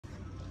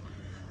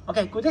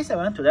Okay, good day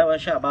everyone. Today I will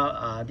share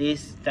about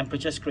this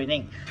temperature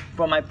screening.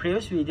 From my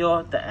previous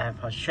video that I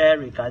have shared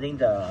regarding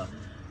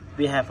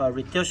we have a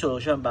retail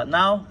solution, but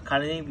now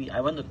currently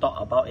I want to talk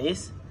about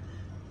is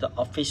the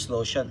office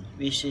solution,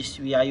 which is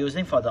we are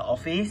using for the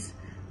office.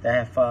 They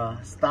have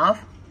staff,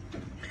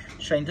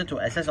 stranger to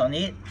access on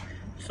it.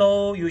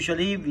 So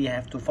usually we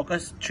have to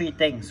focus three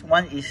things.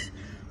 One is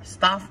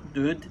staff.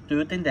 Do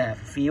you think they have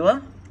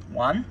fever?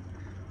 One.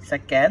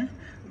 Second,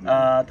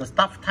 the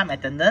staff time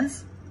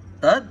attendance.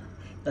 Third,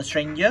 the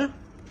stranger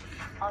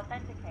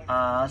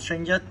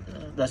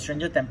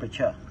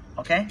temperature.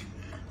 Okay,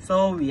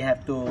 so we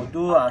have to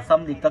do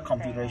some little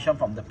configuration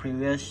from the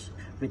previous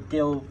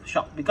retail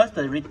shop, because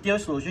the retail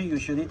solution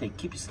usually they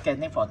keep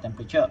scanning for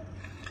temperature.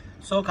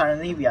 So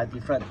currently we are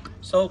different.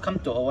 So come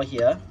to over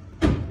here.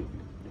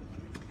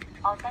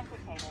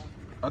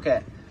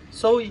 Okay,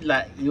 so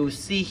like you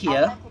see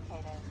here,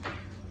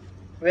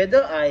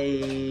 whether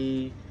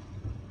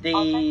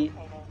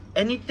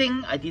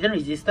anything I didn't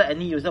register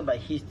any user, but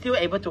he's still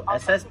able to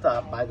access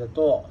by the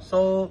door.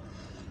 So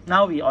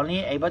now we only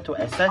able to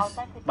access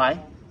by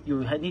you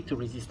need to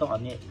register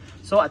on it.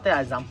 So I take an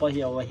example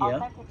here over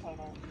here.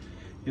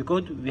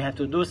 We have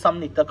to do some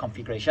little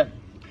configuration.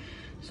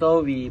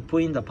 So we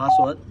put in the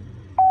password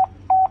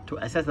to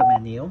access the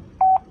menu.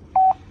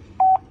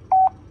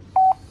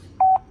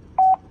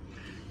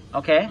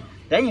 Okay,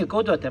 then you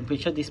go to a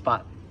temperature, this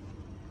part.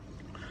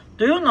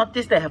 Do you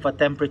notice they have a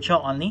temperature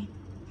only?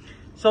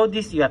 So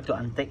this you have to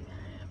untick.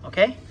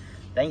 Okay,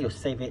 then you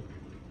save it.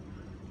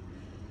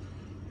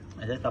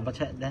 I just double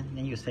check, then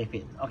you save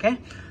it. Okay,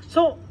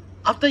 so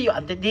after you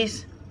untick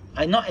this,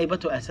 I'm not able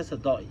to access the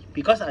door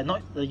because I'm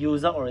not the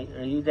user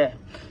already there.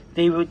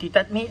 They will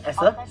detect me as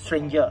a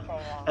stranger,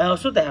 and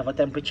also they have a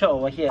temperature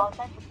over here.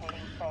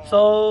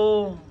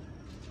 So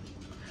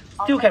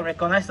still can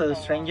recognize the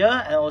stranger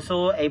and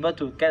also able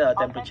to get a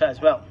temperature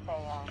as well.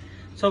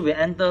 So we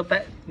enter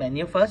back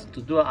menu first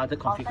to do other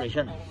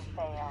configuration.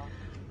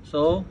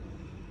 So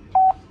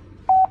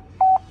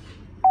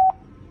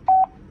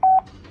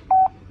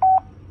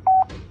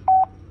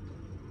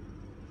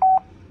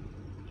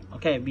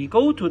okay, we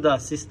go to the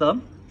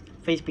system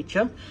face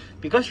picture,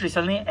 because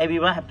recently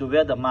everyone have to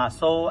wear the mask,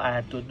 so I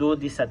have to do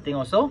this setting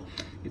also.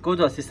 You go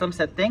to a system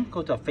setting,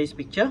 go to a face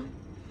picture.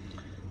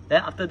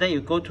 Then after that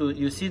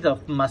you see the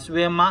must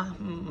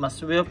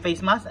wear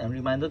face mask and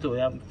reminder to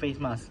wear face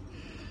mask.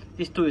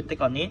 These two you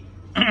take on it.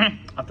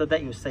 After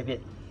that you save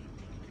it.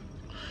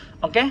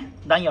 Okay,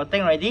 done your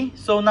thing ready.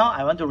 So now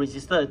I want to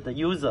register the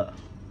user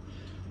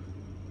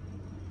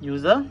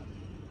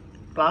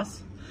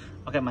plus.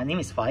 Okay, my name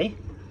is Fai.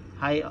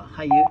 Hi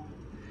you.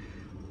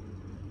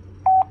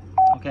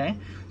 Okay,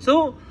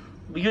 so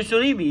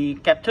usually we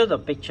capture the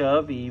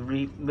picture. We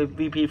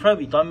prefer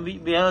we don't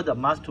wear the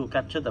mask to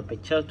capture the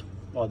picture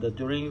for the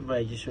during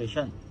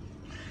registration,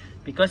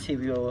 because if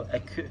you're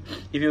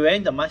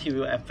wearing the mask, it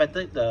will affect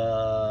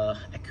the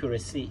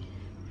accuracy.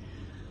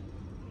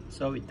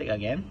 So we take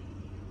again.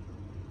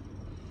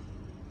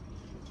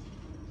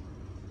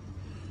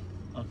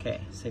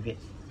 Okay, save it.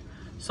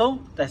 So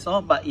that's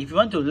all. But if you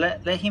want to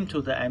let him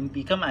to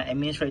become an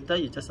administrator,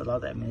 you just allow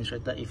the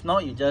administrator. If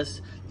not, you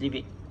just leave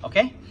it.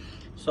 Okay,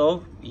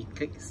 so we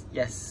click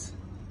yes.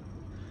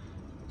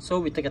 So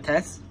we take a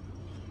test.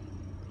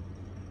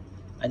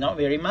 I'm not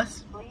wearing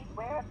mask.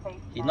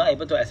 He's not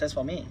able to access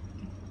for me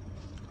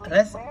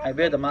unless I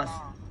wear the mask.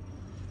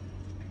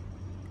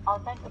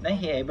 Then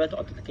he able to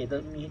authenticate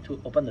me to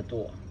open the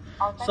door.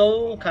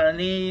 So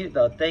currently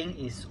the thing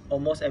is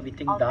almost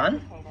everything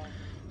done.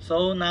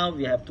 So now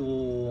we have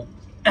to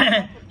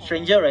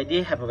stranger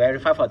already have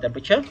verified for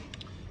temperature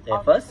there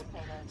first.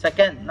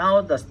 Second,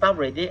 now the staff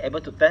already able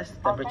to test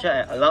temperature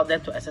and allow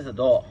them to access the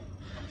door.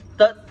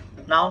 Third,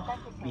 now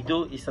we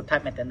do is the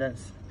time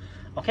attendance.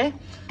 Okay,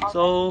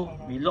 so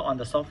we look on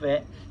the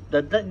software.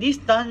 This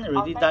done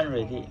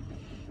already.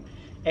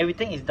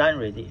 Everything is done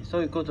already. So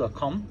you go to a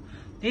com.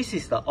 This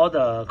is all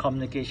the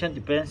communication,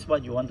 depends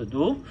what you want to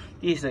do.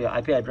 This is your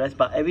IP address,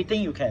 but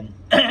everything you can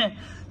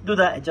do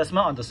the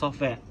adjustment on the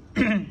software.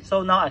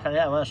 So now I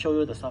want to show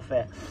you the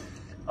software.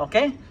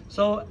 Okay,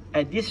 so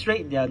at this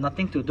rate, there are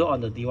nothing to do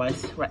on the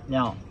device right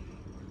now.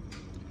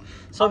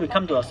 So we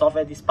come to the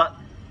software, this part.